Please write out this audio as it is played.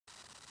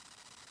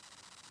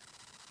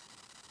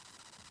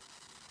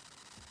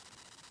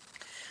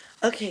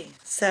Okay,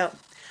 so,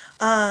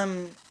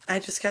 I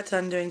just got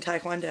done doing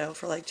Taekwondo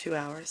for like 2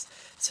 hours,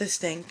 so I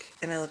stink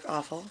and I look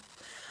awful.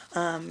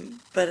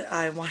 But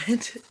I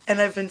wanted,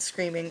 and I've been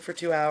screaming for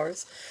 2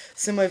 hours,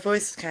 so my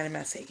voice is kind of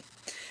messy.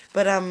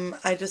 But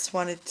I just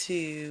wanted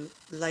to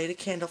light a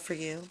candle for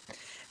you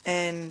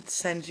and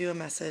send you a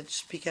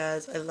message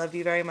because I love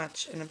you very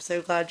much and I'm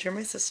so glad you're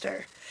my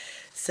sister.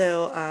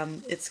 So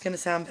it's gonna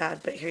sound bad,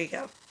 but here you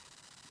go.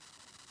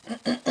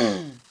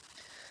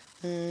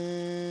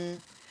 Mm,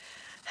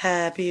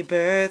 Happy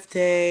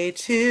birthday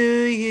to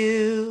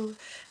you.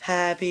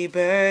 Happy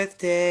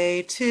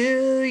birthday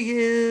to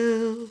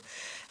you.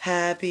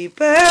 Happy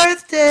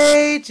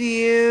birthday,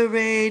 dear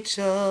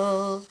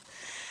Rachel.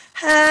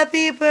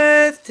 Happy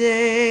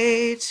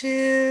birthday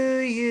to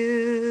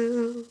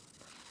you.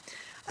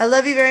 I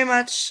love you very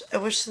much. I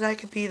wish that I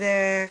could be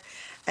there.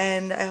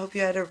 And I hope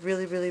you had a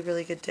really, really,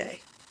 really good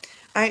day.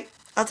 All right,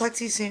 I'll talk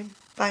to you soon.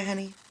 Bye,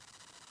 honey.